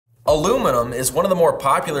Aluminum is one of the more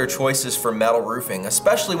popular choices for metal roofing,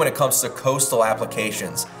 especially when it comes to coastal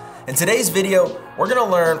applications. In today's video, we're going to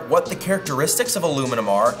learn what the characteristics of aluminum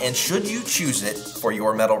are and should you choose it for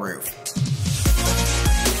your metal roof.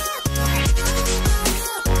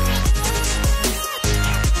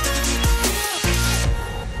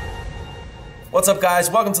 What's up, guys?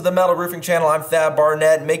 Welcome to the Metal Roofing channel. I'm Thad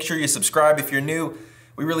Barnette. Make sure you subscribe if you're new.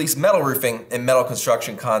 We release metal roofing and metal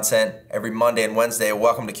construction content every Monday and Wednesday.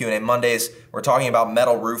 Welcome to Q&A Mondays. We're talking about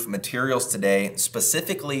metal roof materials today,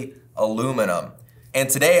 specifically aluminum. And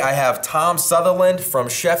today I have Tom Southerland from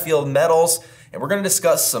Sheffield Metals, and we're going to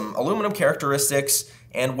discuss some aluminum characteristics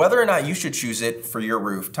and whether or not you should choose it for your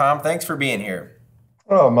roof. Tom, thanks for being here.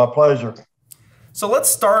 Oh, my pleasure. So let's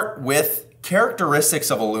start with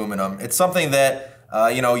characteristics of aluminum. It's something that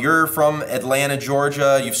you're from Atlanta,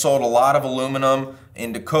 Georgia. You've sold a lot of aluminum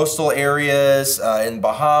into coastal areas, in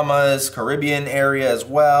Bahamas, Caribbean area as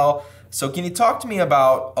well. So can you talk to me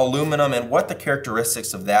about aluminum and what the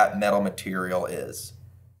characteristics of that metal material is?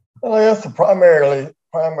 Well, that's the primary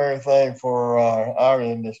thing for our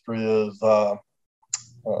industry is,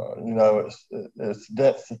 its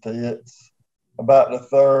density. It's about a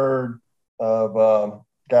third of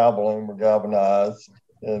galvalume or galvanized,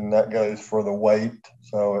 and that goes for the weight,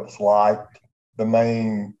 so it's light. The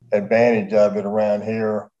main advantage of it around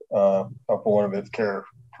here, one of its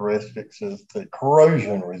characteristics, is the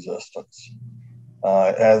corrosion resistance.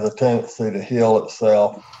 It has a tendency to heal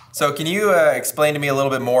itself. So can you explain to me a little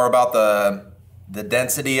bit more about the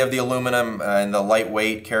density of the aluminum and the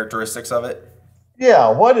lightweight characteristics of it? Yeah,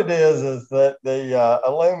 what it is that the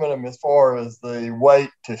aluminum, as far as the weight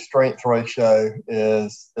to strength ratio,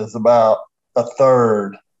 is about a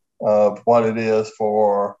third of what it is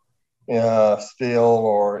for steel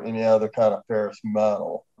or any other kind of ferrous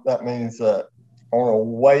metal. That means that on a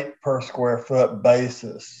weight per square foot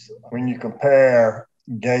basis, when you compare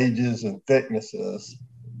gauges and thicknesses,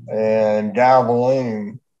 and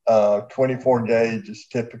galvalume, 24 gauge is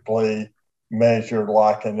typically measured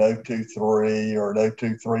like an 023 or an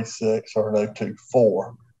 0236 or an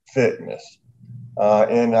 024 thickness.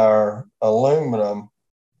 In our aluminum,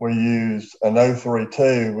 we use an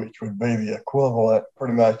 032, which would be the equivalent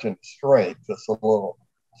pretty much in strength. It's a little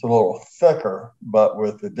thicker, but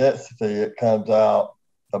with the density, it comes out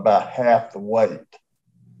about half the weight.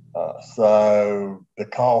 So the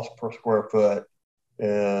cost per square foot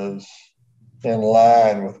is in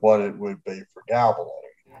line with what it would be for galvalume.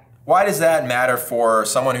 Why does that matter for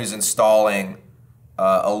someone who's installing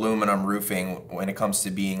aluminum roofing when it comes to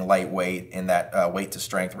being lightweight and that weight to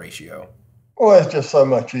strength ratio? Well, it's just so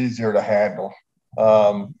much easier to handle.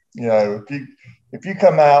 If you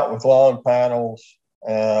come out with long panels,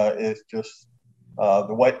 it's just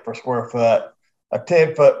the weight per square foot. A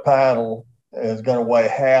 10-foot panel is going to weigh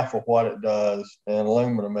half of what it does in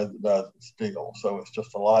aluminum as it does in steel. So it's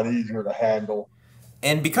just a lot easier to handle.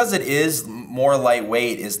 And because it is more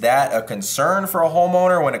lightweight, is that a concern for a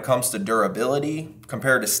homeowner when it comes to durability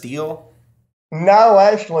compared to steel? No,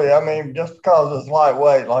 actually, just because it's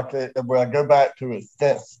lightweight, when I go back to its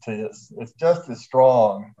density, it's just as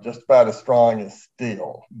strong, just about as strong as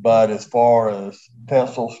steel. But as far as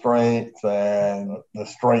tensile strength and the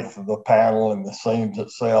strength of the panel and the seams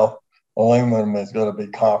itself, aluminum is going to be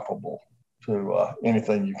comparable to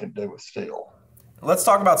anything you can do with steel. Let's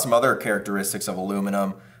talk about some other characteristics of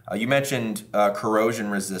aluminum. You mentioned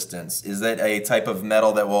corrosion resistance. Is that a type of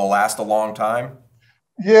metal that will last a long time?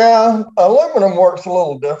 Yeah, aluminum works a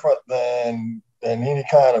little different than any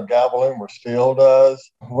kind of galvalume or steel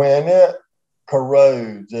does. When it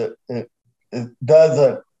corrodes, it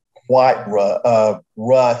doesn't red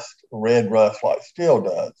rust like steel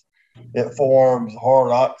does. It forms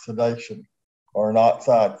hard oxidation or an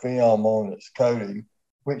oxide film on its coating,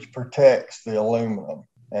 which protects the aluminum,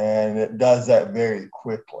 and it does that very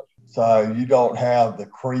quickly. So you don't have the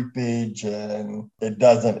creepage, and it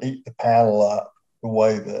doesn't eat the panel up the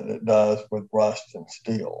way that it does with rust and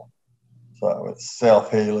steel. So it's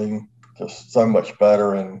self-healing, just so much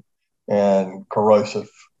better in corrosive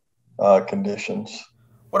conditions.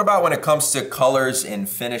 What about when it comes to colors and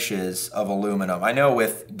finishes of aluminum? I know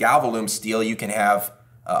with galvalume steel, you can have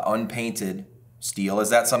unpainted steel.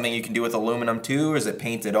 Is that something you can do with aluminum too, or is it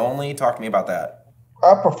painted only? Talk to me about that.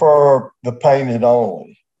 I prefer the painted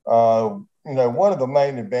only. One of the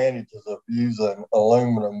main advantages of using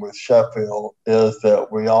aluminum with Sheffield is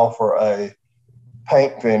that we offer a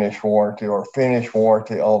paint finish warranty or finish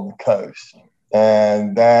warranty on the coast.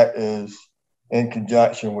 And that is in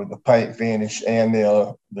conjunction with the paint finish and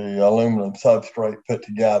the aluminum substrate put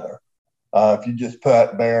together. If you just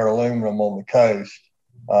put bare aluminum on the coast,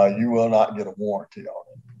 you will not get a warranty on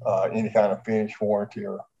it. any kind of finish warranty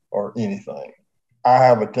or anything. I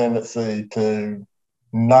have a tendency to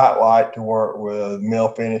not like to work with mill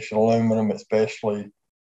finish aluminum, especially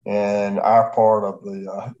in our part of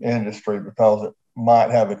the industry, because it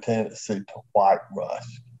might have a tendency to white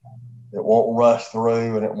rust. It won't rust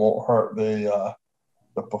through and it won't hurt the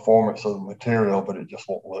performance of the material, but it just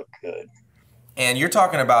won't look good. And you're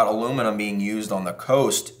talking about aluminum being used on the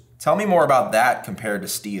coast. Tell me more about that compared to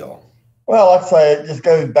steel. Well, I'd say it just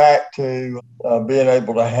goes back to being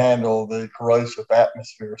able to handle the corrosive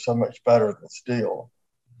atmosphere so much better than steel.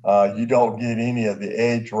 You don't get any of the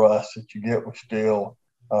edge rust that you get with steel.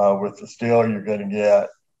 With the steel, you're going to get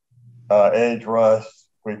edge rust,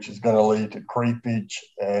 which is going to lead to creepage,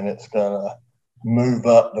 and it's going to move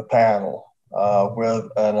up the panel. With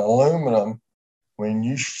an aluminum, when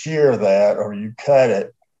you shear that or you cut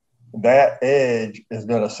it, that edge is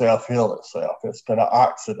going to self-heal itself. It's going to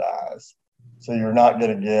oxidize. So you're not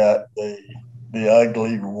going to get the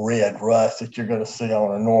ugly red rust that you're going to see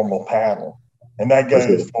on a normal panel. And that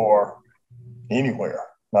goes for anywhere,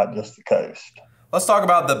 not just the coast. Let's talk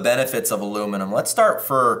about the benefits of aluminum. Let's start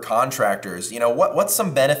for contractors. What's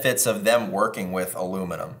some benefits of them working with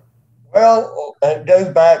aluminum? Well, it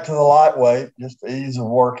goes back to the lightweight, just the ease of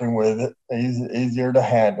working with it, easier to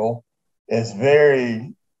handle. It's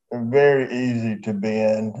very, very easy to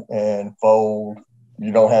bend and fold.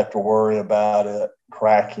 You don't have to worry about it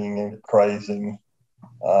cracking and crazing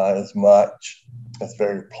as much. It's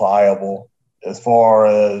very pliable. As far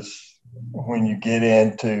as when you get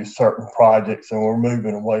into certain projects and we're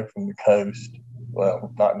moving away from the coast,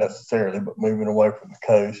 well, not necessarily, but moving away from the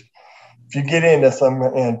coast, if you get into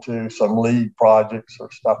some lead projects or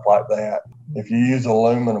stuff like that, if you use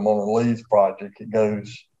aluminum on a leads project, it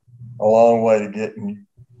goes a long way to getting you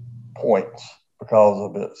points because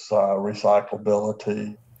of its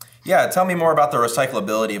recyclability. Yeah, tell me more about the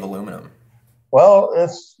recyclability of aluminum. Well,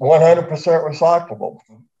 it's 100% recyclable.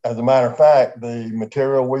 As a matter of fact, the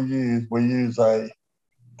material we use a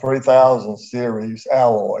 3000 series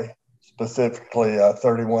alloy, specifically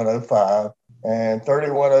 3105. And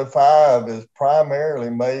 3105 is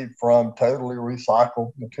primarily made from totally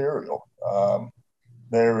recycled material.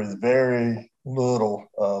 There is very little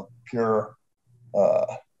pure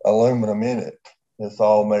aluminum in it. It's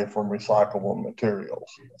all made from recyclable materials.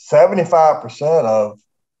 75% of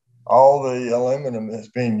all the aluminum that's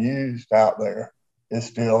being used out there is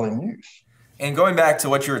still in use. And going back to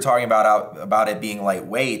what you were talking about it being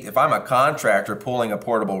lightweight, if I'm a contractor pulling a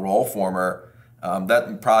portable roll former,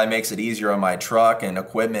 that probably makes it easier on my truck and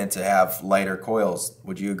equipment to have lighter coils.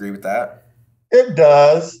 Would you agree with that? It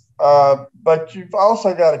does, but you've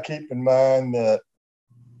also got to keep in mind that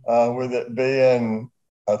with it being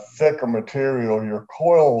a thicker material, your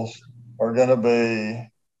coils are going to be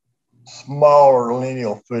smaller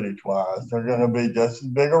lineal footage-wise. They're going to be just as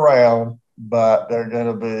big around, but they're going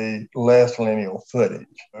to be less lineal footage.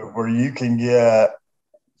 Where you can get,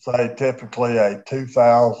 say, typically a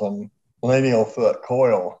 2,000 lineal foot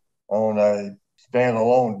coil on a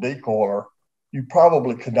standalone decoiler, you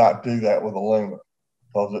probably could not do that with aluminum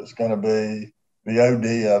because it's going to be, the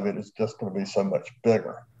OD of it is just going to be so much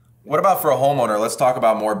bigger. What about for a homeowner? Let's talk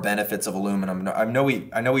about more benefits of aluminum. I know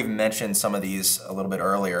we've mentioned some of these a little bit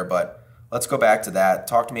earlier, but let's go back to that.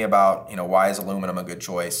 Talk to me about, why is aluminum a good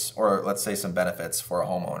choice, or let's say some benefits for a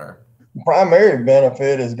homeowner. The primary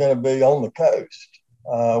benefit is going to be on the coast,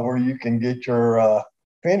 where you can get your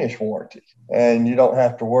finish warranty, and you don't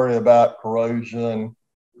have to worry about corrosion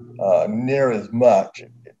near as much.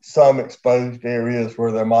 Some exposed areas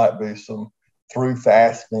where there might be some through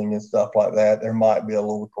fastening and stuff like that, there might be a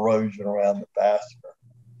little corrosion around the fastener,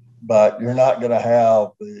 but you're not going to have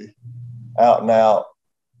the out and out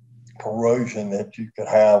corrosion that you could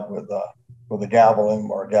have with a galvalume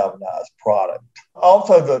or a galvanized product.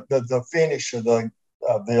 Also, the finish of the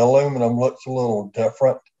aluminum looks a little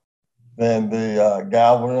different than the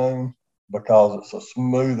galvalume because it's a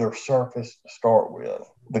smoother surface to start with.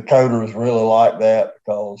 The coaters really like that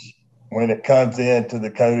because when it comes into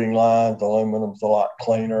the coating lines, aluminum's a lot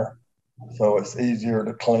cleaner, so it's easier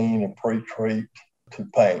to clean and pre-treat to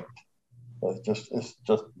paint. It's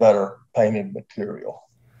just better painted material.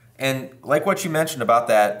 And like what you mentioned about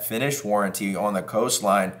that finish warranty on the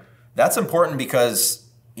coastline, that's important because,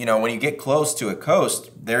 when you get close to a coast,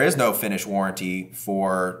 there is no finish warranty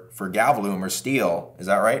for galvalume or steel. Is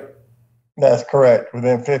that right? That's correct.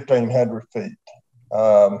 Within 1,500 feet,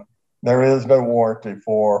 there is no warranty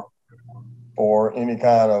for any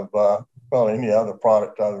kind of, any other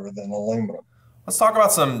product other than aluminum. Let's talk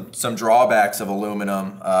about some drawbacks of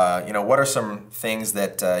aluminum. What are some things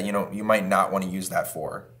that, you might not want to use that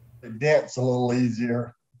for? It dents a little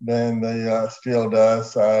easier. than the steel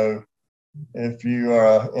does. So if you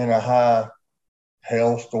are in a high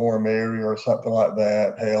hailstorm area or something like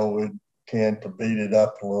that, hail would tend to beat it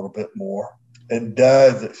up a little bit more. It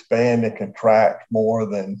does expand and contract more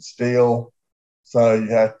than steel. So you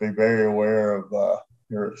have to be very aware of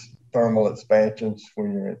your thermal expansions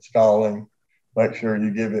when you're installing. Make sure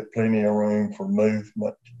you give it plenty of room for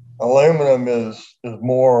movement. Aluminum is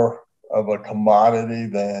more of a commodity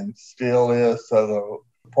than steel is, so the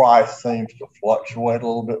price seems to fluctuate a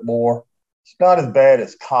little bit more. It's not as bad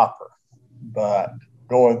as copper, but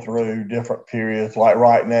going through different periods, like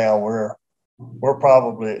right now, we're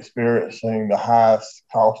probably experiencing the highest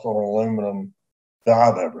cost on aluminum that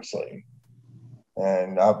I've ever seen.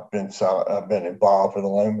 And I've been involved with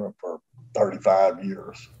aluminum for 35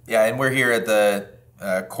 years. Yeah, and we're here at the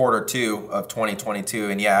quarter two of 2022,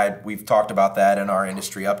 and yeah, we've talked about that in our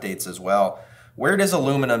industry updates as well. Where does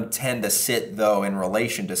aluminum tend to sit, though, in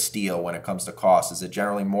relation to steel when it comes to cost? Is it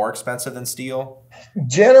generally more expensive than steel?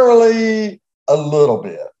 Generally, a little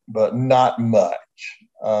bit, but not much.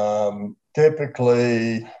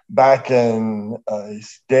 Typically, back in a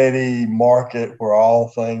steady market where all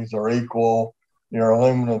things are equal, your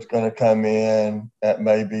aluminum is going to come in at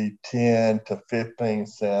maybe 10 to 15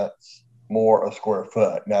 cents more a square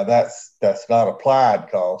foot. Now, that's not applied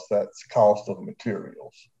cost, that's cost of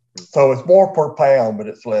materials. So it's more per pound, but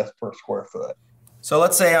it's less per square foot. So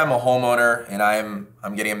let's say I'm a homeowner and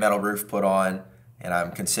I'm getting a metal roof put on and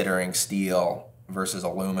I'm considering steel versus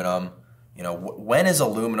aluminum. You know, when is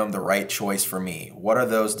aluminum the right choice for me? What are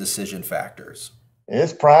those decision factors?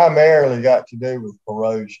 It's primarily got to do with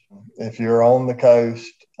corrosion. If you're on the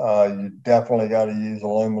coast, you definitely got to use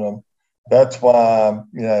aluminum. That's why,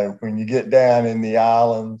 you know, when you get down in the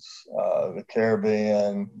islands, the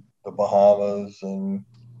Caribbean, the Bahamas, and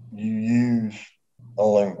you use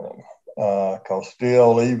aluminum, because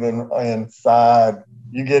steel, even inside,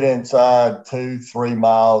 you get inside 2-3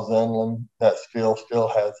 miles inland, that steel still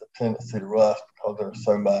has a tendency to rust because there's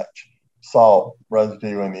so much salt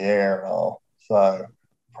residue in the air and all. So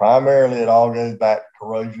primarily it all goes back to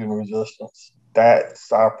corrosion resistance.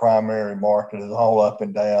 That's our primary market, is all up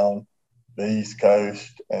and down the East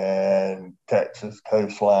Coast and Texas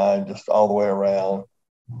coastline, just all the way around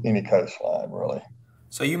any coastline, really.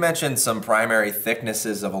 So you mentioned some primary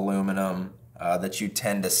thicknesses of aluminum that you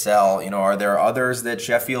tend to sell. You know, are there others that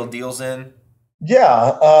Sheffield deals in?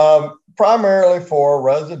 Yeah, primarily for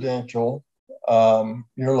residential,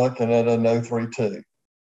 you're looking at an 032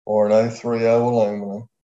 or an 030 aluminum,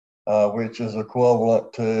 which is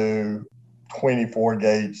equivalent to 24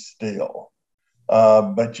 gauge steel.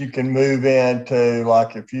 But you can move into,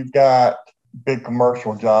 like, if you've got big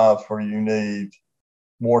commercial jobs where you need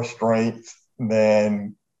more strength,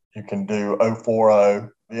 then you can do 040.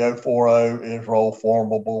 The 040 is roll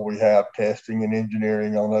formable. We have testing and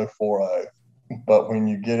engineering on 040. But when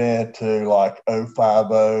you get into like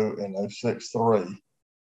 050 and 063,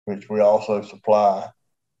 which we also supply,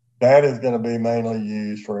 that is going to be mainly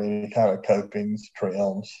used for any kind of copings,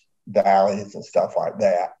 trims, dialies, and stuff like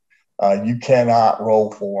that. You cannot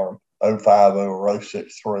roll form 050 or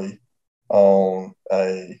 063 on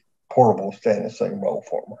a portable stainless steel roll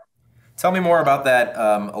former. Tell me more about that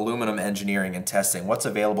aluminum engineering and testing. What's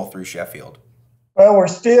available through Sheffield? Well, we're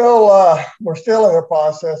still in the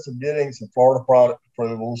process of getting some Florida product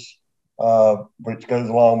approvals, which goes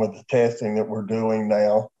along with the testing that we're doing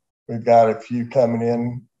now. We've got a few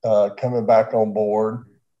coming back on board.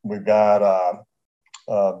 We've got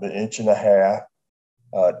the 1.5 inch,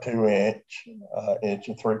 2 inch, 1.75 inch,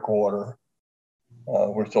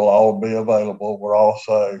 which will all be available. We're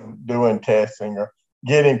also doing testing or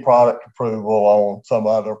getting product approval on some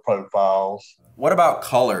other profiles. What about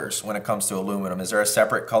colors when it comes to aluminum? Is there a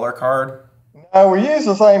separate color card? No, we use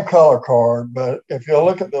the same color card, but if you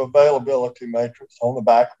look at the availability matrix on the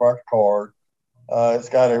back of our card, it's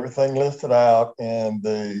got everything listed out and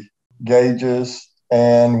the gauges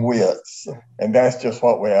and widths, and that's just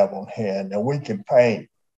what we have on hand. Now, we can paint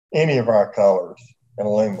any of our colors in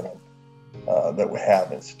aluminum that we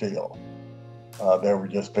have in steel. There would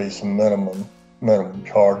just be some minimum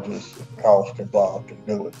charges, cost involved in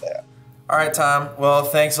doing that. All right, Tom. Well,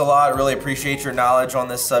 thanks a lot. Really appreciate your knowledge on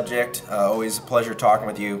this subject. Always a pleasure talking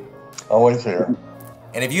with you. Always here.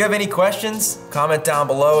 And if you have any questions, comment down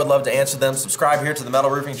below. I'd love to answer them. Subscribe here to the Metal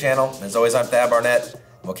Roofing channel. As always, I'm Thad Barnette.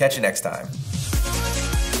 We'll catch you next time.